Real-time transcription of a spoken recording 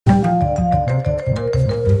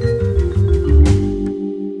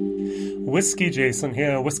WhiskyJason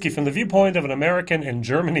here, whiskey from the viewpoint of an American in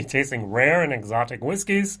Germany tasting rare and exotic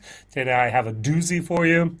whiskeys. Today I have a doozy for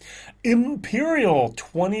you. Imperial,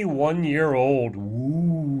 21-year-old.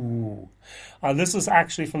 Ooh. This is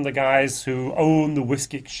actually from the guys who own the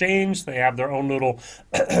Whiskey Exchange. They have their own little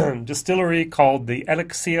distillery called the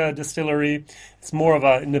Elixir distillery. It's more of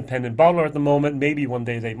an independent bottler at the moment. Maybe one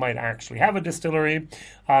day they might actually have a distillery.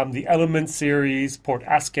 The Element series, Port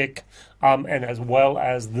Askic, and as well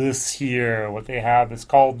as this here. What they have is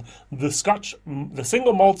called the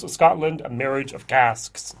Single Malts of Scotland, a Marriage of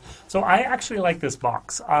Casks. So I actually like this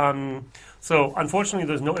box. So unfortunately,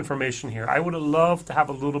 there's no information here. I would have loved to have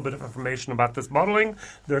a little bit of information about this bottling.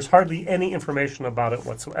 There's hardly any information about it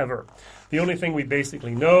whatsoever. The only thing we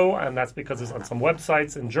basically know, and that's because it's on some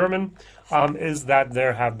websites in German, is that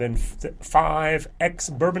there have been 5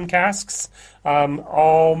 ex-bourbon casks,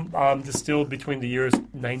 all distilled between the years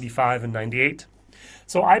 95 and 98.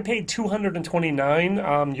 So I paid 229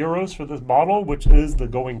 euros for this bottle, which is the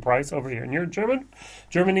going price over here in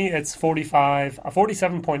Germany. It's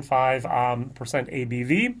 47.5%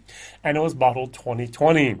 ABV, and it was bottled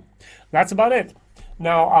 2020. That's about it.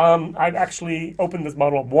 Now, I've actually opened this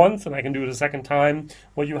bottle up once, and I can do it a second time.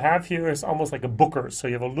 What you have here is almost like a booker. So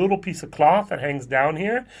you have a little piece of cloth that hangs down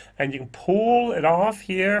here, and you can pull it off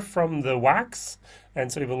here from the wax.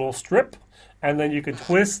 And so you have a little strip, and then you can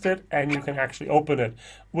twist it, and you can actually open it,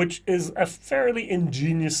 which is a fairly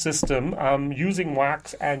ingenious system, using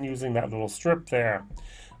wax and using that little strip there.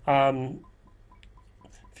 If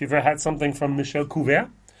you've ever had something from Michel Couvert,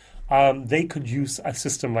 they could use a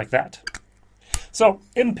system like that. So,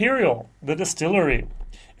 Imperial, the distillery.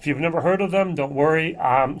 If you've never heard of them, don't worry.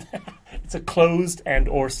 It's a closed and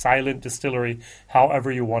or silent distillery,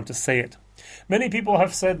 however you want to say it. Many people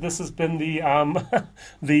have said this has been the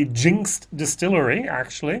the jinxed distillery,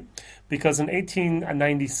 actually, because in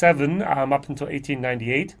 1897 up until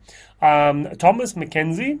 1898, Thomas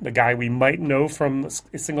Mackenzie, the guy we might know from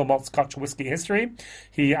single malt Scotch whiskey history,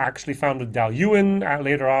 he actually founded Dalyuen.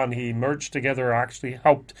 Later on, he merged together, actually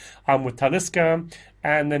helped with Taliska,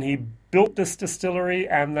 and then he built this distillery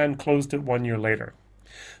and then closed it 1 year later.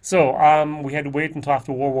 So we had to wait until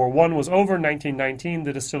after World War I was over. 1919,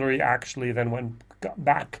 the distillery actually then got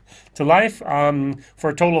back to life for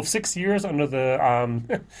a total of 6 years under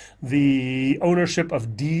the the ownership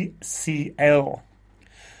of DCL.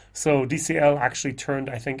 So DCL actually turned,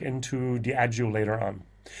 I think, into Diageo later on.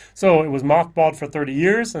 So it was mothballed for 30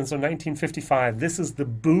 years, and so 1955, this is the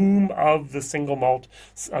boom of the single malt,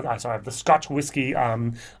 the Scotch whiskey,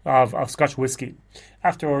 of Scotch whiskey.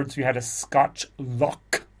 Afterwards, you had a Scotch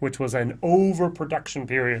lock, which was an overproduction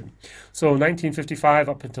period. So 1955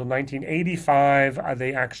 up until 1985,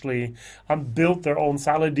 they actually built their own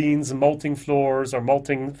Saladins, malting floors or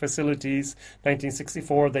malting facilities.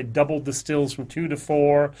 1964, they doubled the stills from 2 to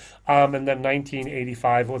 4, and then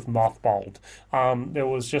 1985 was mothballed. There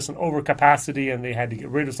was just an overcapacity, and they had to get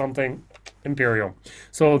rid of something. Imperial.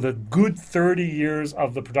 So the good 30 years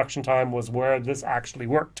of the production time was where this actually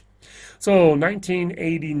worked. So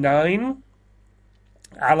 1989,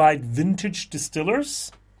 Allied Vintage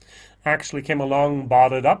Distillers actually came along,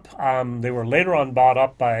 bought it up. They were later on bought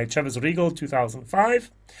up by Chivas Regal,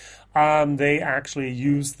 2005. They actually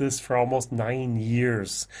used this for almost 9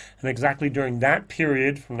 years. And exactly during that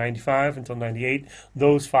period, from 95 until 98,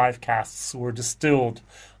 those 5 casks were distilled.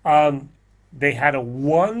 They had a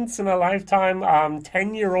once-in-a-lifetime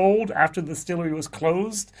 10-year-old after the distillery was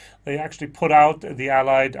closed. They actually put out the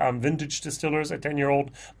Allied Vintage Distillers, a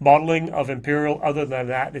 10-year-old bottling of Imperial. Other than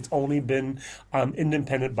that, it's only been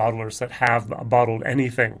independent bottlers that have bottled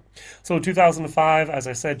anything. So 2005, as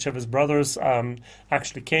I said, Chivas Brothers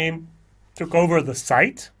actually came, took over the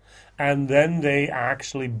site, and then they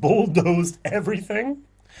actually bulldozed everything.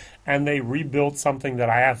 And they rebuilt something that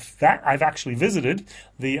I've actually visited,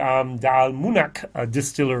 the Dalmunak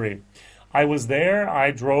distillery. I was there.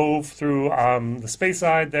 I drove through the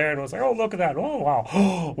Speyside there, and was like, "Oh, look at that! Oh, wow!"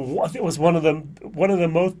 It was one of the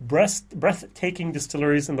most breathtaking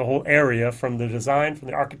distilleries in the whole area, from the design, from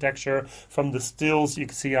the architecture, from the stills you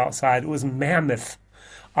could see outside. It was mammoth.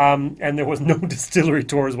 And there was no distillery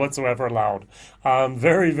tours whatsoever allowed.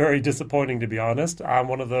 Very, very disappointing, to be honest.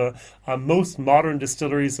 One of the most modern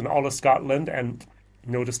distilleries in all of Scotland, and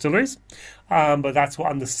no distilleries. But that's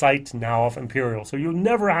on the site now of Imperial. So you'll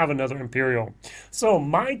never have another Imperial. So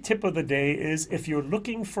my tip of the day is, if you're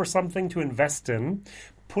looking for something to invest in,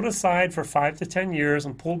 put aside for 5 to 10 years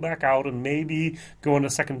and pull back out and maybe go in a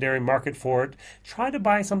secondary market for it. Try to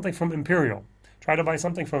buy something from Imperial. Try to buy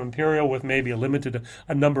something from Imperial with maybe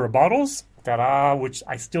a number of bottles. Ta-da, which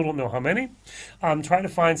I still don't know how many. Try to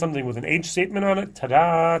find something with an age statement on it.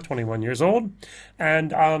 Ta-da, 21 years old.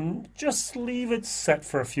 And just leave it set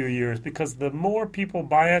for a few years, because the more people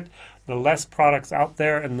buy it, the less products out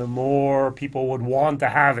there and the more people would want to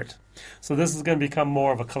have it. So this is going to become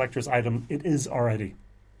more of a collector's item. It is already.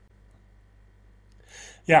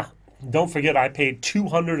 Yeah, don't forget I paid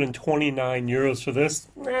 229 euros for this.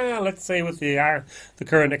 Let's say with the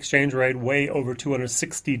current exchange rate, way over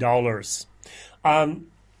 $260.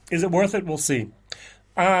 Is it worth it? We'll see.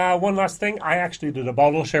 One last thing, I actually did a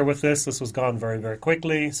bottle share with this. This was gone very, very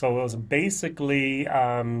quickly. So it was basically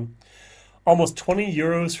almost 20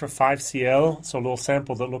 euros for 5cl. So a little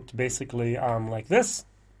sample that looked basically like this.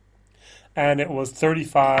 And it was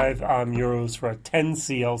 35 euros for a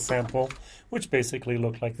 10cl sample, which basically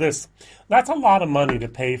looked like this. That's a lot of money to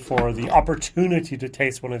pay for the opportunity to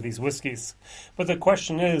taste one of these whiskeys. But the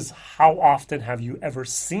question is, how often have you ever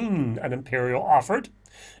seen an Imperial offered?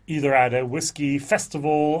 Either at a whiskey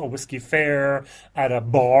festival, a whiskey fair, at a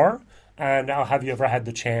bar, and have you ever had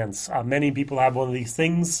the chance? Many people have one of these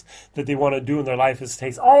things that they want to do in their life, is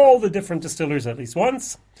taste all the different distillers at least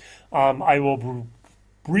once. I will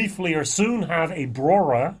briefly or soon have a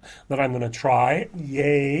Brora that I'm going to try.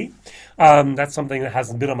 Yay. That's something that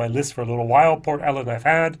hasn't been on my list for a little while. Port Ellen I've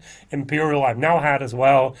had. Imperial I've now had as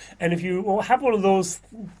well. And if you have one of those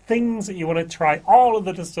things that you want to try all of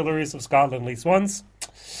the distilleries of Scotland at least once,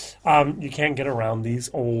 you can't get around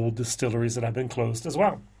these old distilleries that have been closed as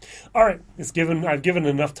well. All right. I've given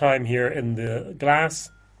enough time here in the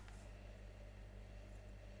glass.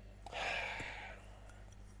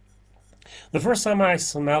 The first time I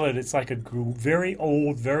smell it, it's like a very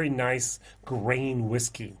old, very nice grain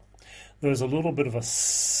whiskey. There's a little bit of a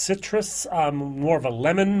citrus, more of a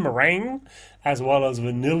lemon meringue, as well as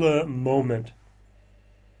vanilla moment.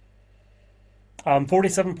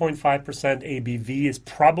 47.5% ABV is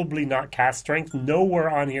probably not cask strength. Nowhere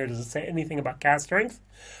on here does it say anything about cask strength.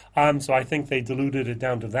 So I think they diluted it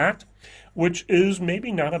down to that, which is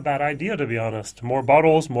maybe not a bad idea, to be honest. More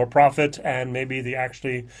bottles, more profit, and maybe they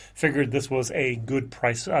actually figured this was a good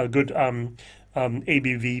price, good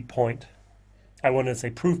ABV point. I wanted to say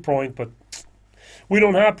proof point, but we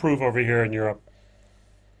don't have proof over here in Europe.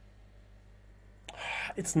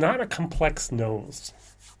 It's not a complex nose.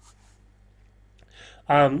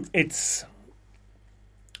 It's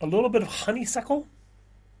a little bit of honeysuckle.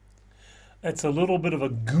 It's a little bit of a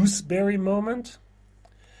gooseberry moment.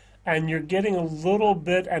 And you're getting a little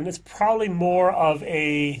bit, and it's probably more of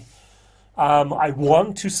a, I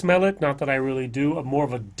want to smell it, not that I really do, more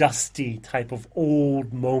of a dusty type of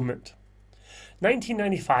old moment.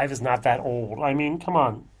 1995 is not that old. I mean, come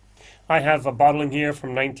on. I have a bottle in here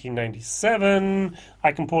from 1997.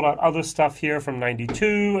 I can pull out other stuff here from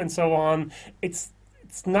 92 and so on. It's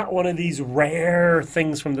not one of these rare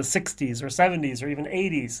things from the 60s or 70s or even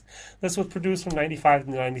 80s. This was produced from 95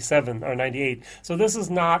 to 97 or 98. So this is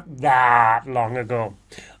not that long ago,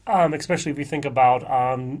 especially if you think about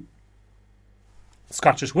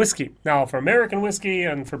Scottish whiskey. Now, for American whiskey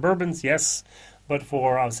and for bourbons, yes. But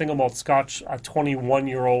for single malt Scotch, a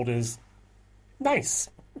 21-year-old is nice.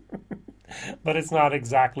 But it's not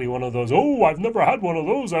exactly one of those, oh, I've never had one of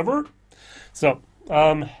those ever. So,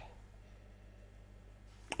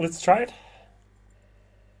 let's try it.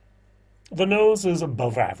 The nose is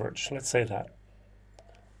above average. Let's say that.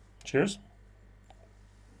 Cheers.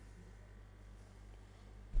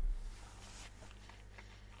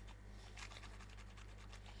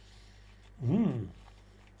 Mmm.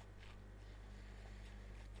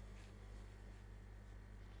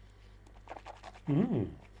 Mmm.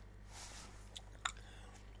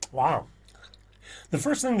 Wow. The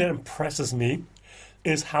first thing that impresses me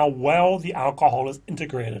is how well the alcohol is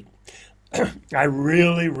integrated. I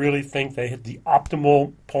really, really think they hit the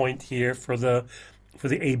optimal point here for the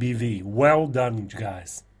ABV. Well done, you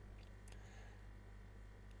guys.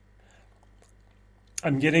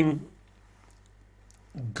 I'm getting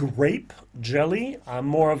grape jelly. I'm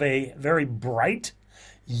more of a very bright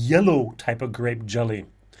yellow type of grape jelly.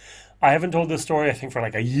 I haven't told this story, I think, for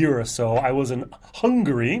like a year or so. I was in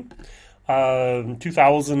Hungary,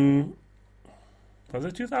 2000. Was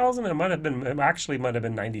it 2000? It might have been, it actually might have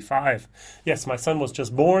been 95. Yes, my son was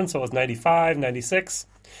just born, so it was 95, 96.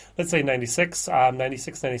 Let's say 96,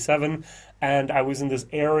 96, 97. And I was in this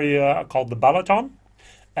area called the Balaton,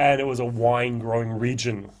 and it was a wine-growing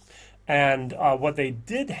region. And what they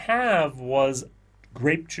did have was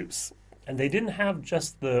grape juice. And they didn't have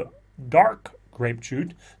just the dark grape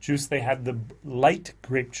juice. They had the light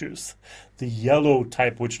grape juice, the yellow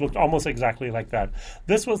type, which looked almost exactly like that.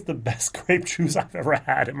 This was the best grape juice I've ever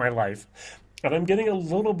had in my life. And I'm getting a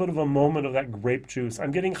little bit of a moment of that grape juice.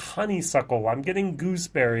 I'm getting honeysuckle. I'm getting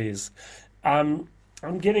gooseberries. I'm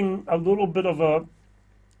getting a little bit of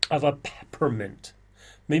a peppermint.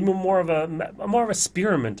 Maybe more of a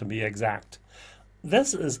spearmint, to be exact.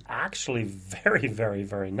 This is actually very, very,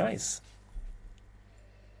 very nice.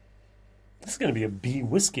 This is going to be a B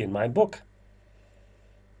whiskey in my book.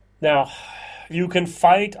 Now, you can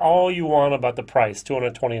fight all you want about the price,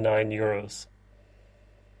 229 euros.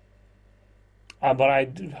 But I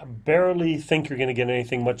barely think you're going to get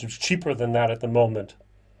anything much cheaper than that at the moment.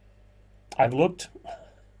 I've looked.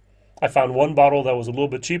 I found one bottle that was a little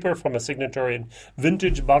bit cheaper from a Signature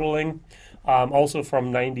vintage bottling, also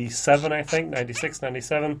from 97, I think, 96,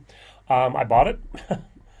 97. I bought it.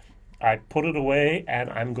 I put it away, and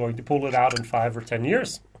I'm going to pull it out in 5 or 10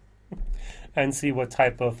 years and see what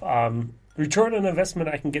type of return on investment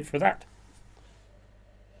I can get for that.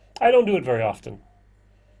 I don't do it very often,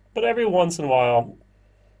 but every once in a while,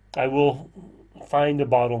 I will find a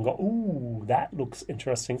bottle and go, ooh, that looks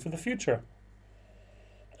interesting for the future.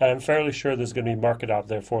 And I'm fairly sure there's going to be a market out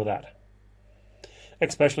there for that,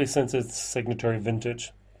 especially since it's Signature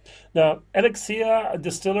vintage. Now, Elixir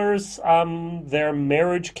Distillers, their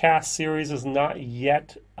Marriage Casks series is not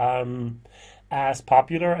yet as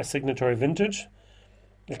popular as Signature vintage.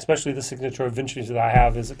 Especially the Signature vintage that I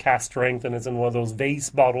have is a cask strength, and it's in one of those vase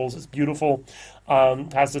bottles. It's beautiful.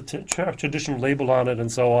 Has a traditional label on it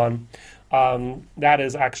and so on. That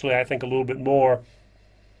is actually, I think, a little bit more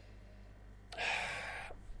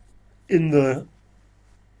in the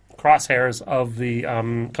crosshairs of the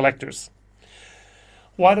collectors.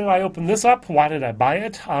 Why did I open this up? Why did I buy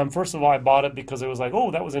it? First of all, I bought it because it was like,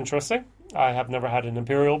 oh, that was interesting. I have never had an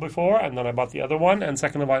Imperial before, and then I bought the other one. And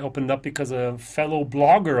second of all, I opened up because a fellow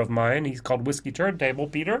blogger of mine, he's called Whiskey Turntable,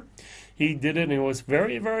 Peter, he did it and he was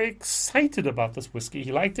very, very excited about this whiskey.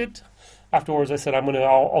 He liked it. Afterwards, I said, I'm going to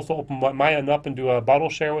also open mine up and do a bottle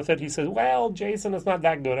share with it. He said, well, Jason, it's not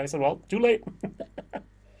that good. I said, well, too late.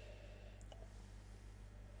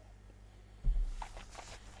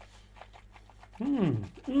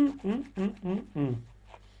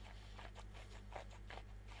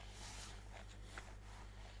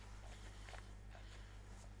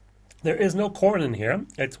 There is no corn in here.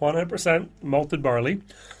 It's 100% malted barley,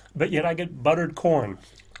 but yet I get buttered corn.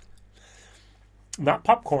 Not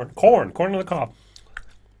popcorn, corn on the cob.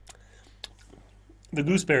 The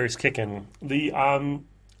gooseberries kicking, the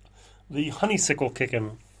honeysuckle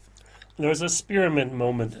kicking. There's a spearmint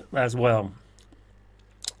moment as well.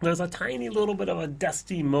 There's a tiny little bit of a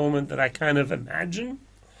dusty moment that I kind of imagine.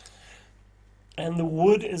 And the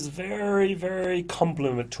wood is very, very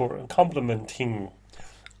complimenting.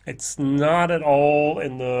 It's not at all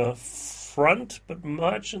in the front, but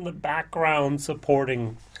much in the background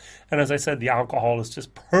supporting. And as I said, the alcohol is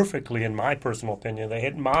just perfectly, in my personal opinion, they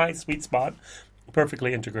hit my sweet spot,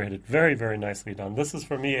 perfectly integrated. Very, very nicely done. This is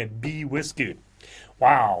for me a B whiskey.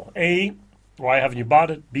 Wow. A, why haven't you bought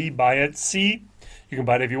it? B, buy it. C, you can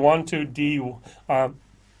buy it if you want to. D,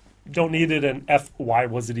 don't need it. And F, why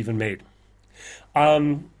was it even made?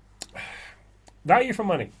 Value for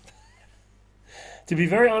money. To be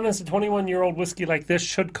very honest, a 21-year-old whiskey like this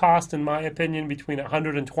should cost, in my opinion, between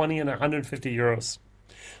 120 and 150 euros.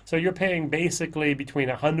 So you're paying basically between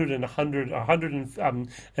 100 and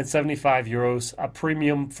 175 euros a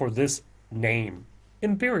premium for this name,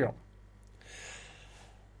 Imperial.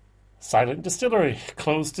 Silent distillery,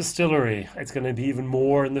 closed distillery. It's going to be even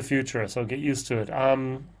more in the future, so get used to it.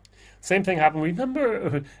 Same thing happened.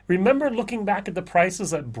 Remember looking back at the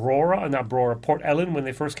prices at Port Ellen when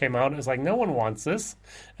they first came out. It was like, no one wants this,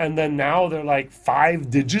 and then now they're like 5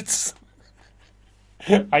 digits.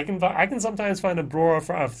 I can sometimes find a Brora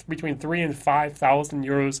for between 3,000 and 5,000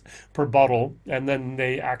 euros per bottle, and then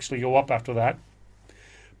they actually go up after that.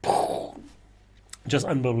 Just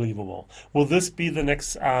unbelievable. Will this be the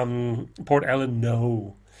next Port Ellen?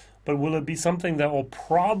 No. But will it be something that will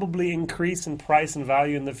probably increase in price and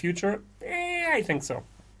value in the future? I think so.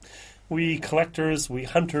 We collectors, we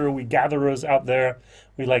hunter, we gatherers out there,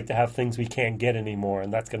 we like to have things we can't get anymore,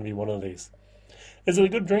 and that's going to be one of these. Is it a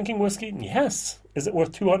good drinking whiskey? Yes. Is it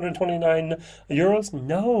worth 229 euros?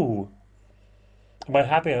 No. Am I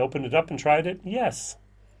happy I opened it up and tried it? Yes.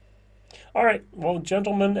 All right. Well,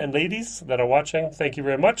 gentlemen and ladies that are watching, thank you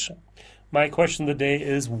very much. My question of the day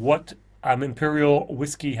is, what Imperial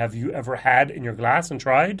whiskey have you ever had in your glass and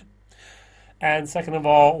tried? And second of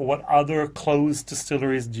all, what other closed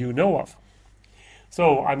distilleries do you know of?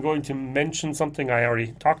 So I'm going to mention something I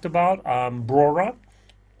already talked about, Brora,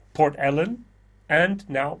 Port Ellen, and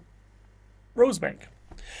now Rosebank.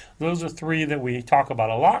 Those are three that we talk about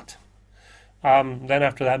a lot. Then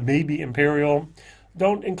after that, maybe Imperial.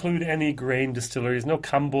 Don't include any grain distilleries, no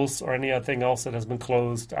Campbell's or anything else that has been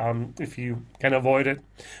closed, if you can avoid it.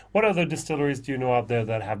 What other distilleries do you know out there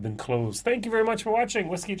that have been closed? Thank you very much for watching.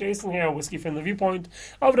 Whiskey Jason here, whiskey from the viewpoint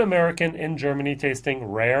of an American in Germany tasting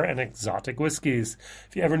rare and exotic whiskeys.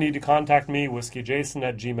 If you ever need to contact me,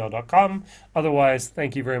 whiskeyjason@gmail.com. Otherwise,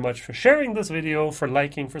 thank you very much for sharing this video, for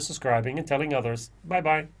liking, for subscribing, and telling others.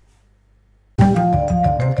 Bye-bye.